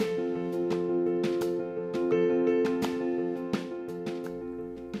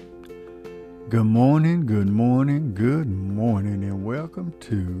Good morning, good morning, good morning, and welcome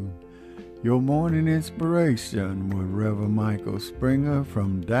to your morning inspiration with Reverend Michael Springer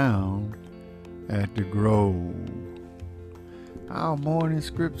from down at the Grove. Our morning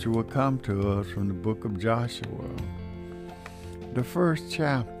scripture will come to us from the book of Joshua, the first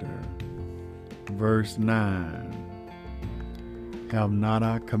chapter, verse 9. Have not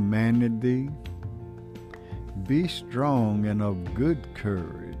I commanded thee? Be strong and of good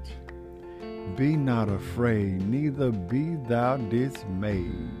courage. Be not afraid, neither be thou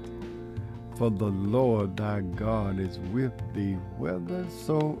dismayed. For the Lord thy God is with thee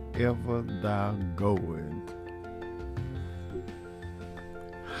whithersoever thou goest.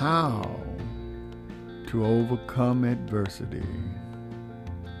 How to overcome adversity.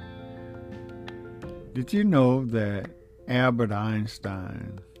 Did you know that Albert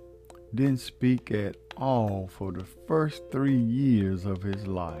Einstein didn't speak at all for the first 3 years of his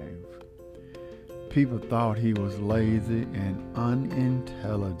life? People thought he was lazy and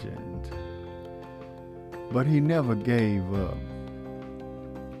unintelligent. But he never gave up.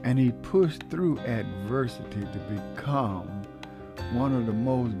 And he pushed through adversity to become one of the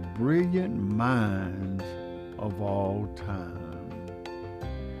most brilliant minds of all time.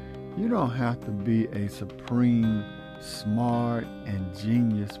 You don't have to be a supreme, smart, and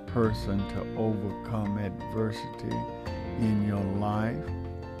genius person to overcome adversity in your life.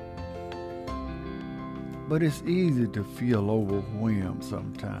 But it's easy to feel overwhelmed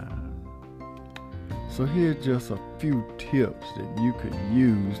sometimes. So here's just a few tips that you could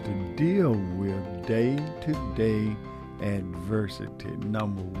use to deal with day-to-day adversity.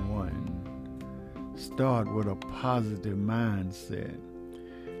 Number 1, start with a positive mindset.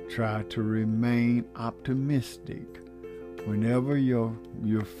 Try to remain optimistic whenever you're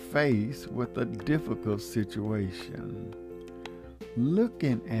faced with a difficult situation.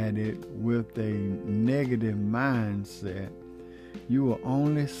 Looking at it with a negative mindset, you will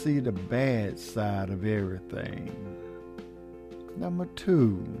only see the bad side of everything. Number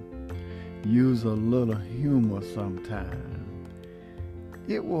 2, use a little humor sometimes.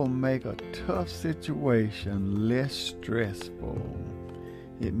 It will make a tough situation less stressful.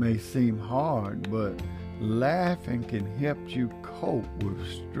 It may seem hard, but laughing can help you cope with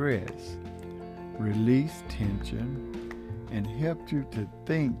stress, release tension, and help you to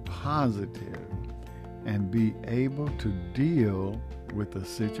think positive and be able to deal with the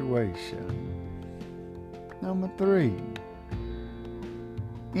situation. Number 3,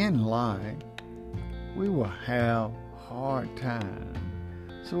 in life, we will have hard times,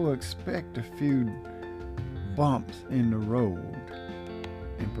 so expect a few bumps in the road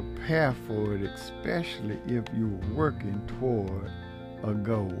and prepare for it, especially if you're working toward a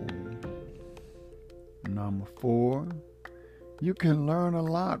goal. Number 4, you can learn a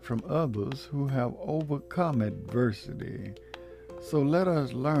lot from others who have overcome adversity. So let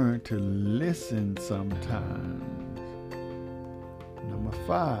us learn to listen sometimes. Number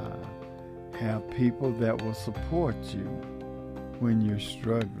 5, have people that will support you when you're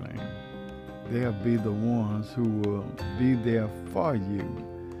struggling. They'll be the ones who will be there for you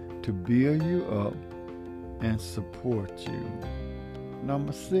to build you up and support you.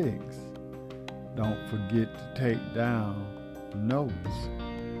 Number 6, don't forget to take down notes.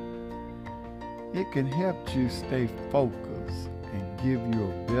 It can help you stay focused and give you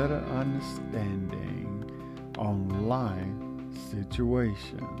a better understanding on life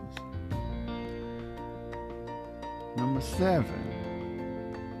situations. Number 7,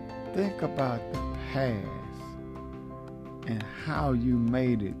 think about the past and how you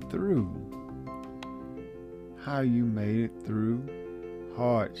made it through. How you made it through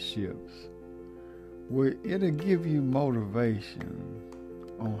hardships. Well, it'll give you motivation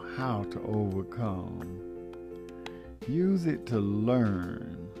on how to overcome. Use it to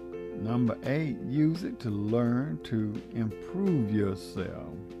learn. Number 8, use it to learn to improve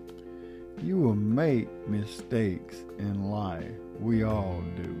yourself. You will make mistakes in life. We all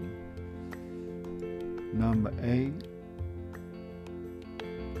do. Number 8,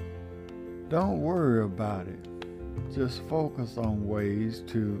 don't worry about it. Just focus on ways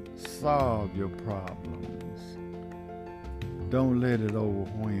to solve your problems. Don't let it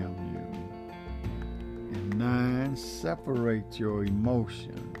overwhelm you. And 9, separate your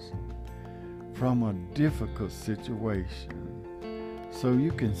emotions from a difficult situation so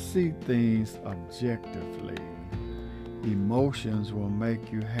you can see things objectively. Emotions will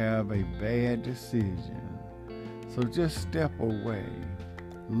make you have a bad decision. So just step away,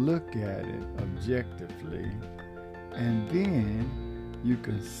 look at it objectively, and then you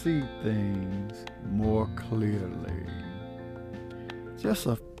can see things more clearly. just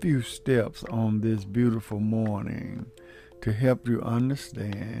a few steps on this beautiful morning to help you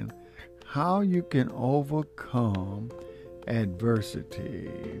understand how you can overcome adversity.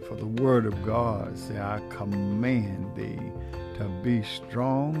 For the word of God says, I command thee to be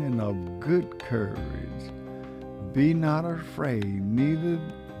strong and of good courage. Be not afraid, neither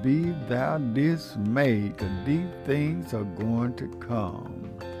be thou dismayed, 'cause these things are going to come.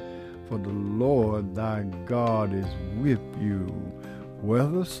 For the Lord thy God is with you,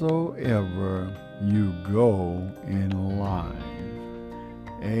 whithersoever you go in life.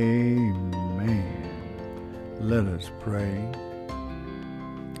 Amen. Let us pray.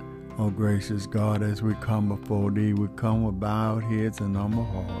 Oh, gracious God, as we come before thee, we come with bowed heads and humble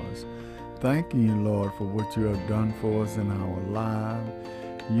hearts. Thanking you, Lord, for what you have done for us in our lives.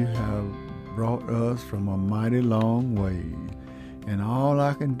 You have brought us from a mighty long way. And all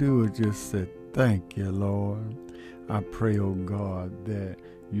I can do is just say, thank you, Lord. I pray, oh God, that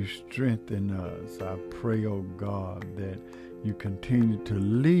you strengthen us. I pray, oh God, that you continue to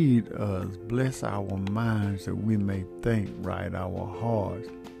lead us. Bless our minds that we may think right, our hearts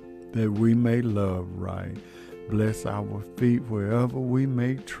that we may love right. Bless our feet wherever we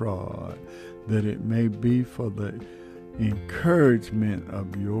may trod, that it may be for the encouragement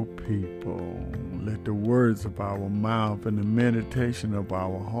of your people. Let the words of our mouth and the meditation of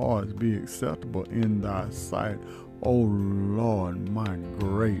our hearts be acceptable in thy sight, O Lord, my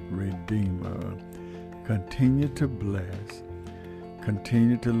great Redeemer. Continue to bless.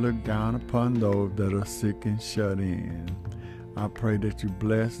 Continue to look down upon those that are sick and shut in. I pray that you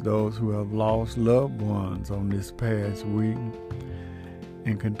bless those who have lost loved ones on this past week,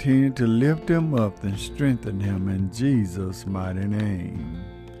 and continue to lift them up and strengthen them in Jesus' mighty name.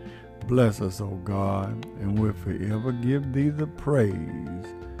 Bless us, O God, and we'll forever give thee the praise.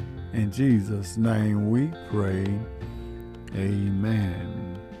 In Jesus' name we pray.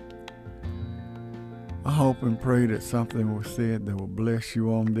 Amen. I hope and pray that something was said that will bless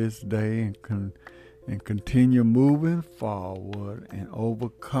you on this day and continue moving forward and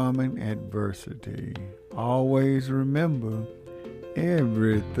overcoming adversity. Always remember,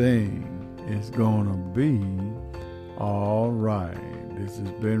 everything is going to be all right. This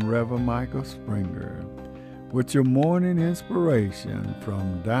has been Reverend Michael Springer with your morning inspiration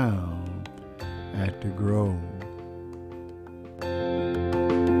from down at the Grove.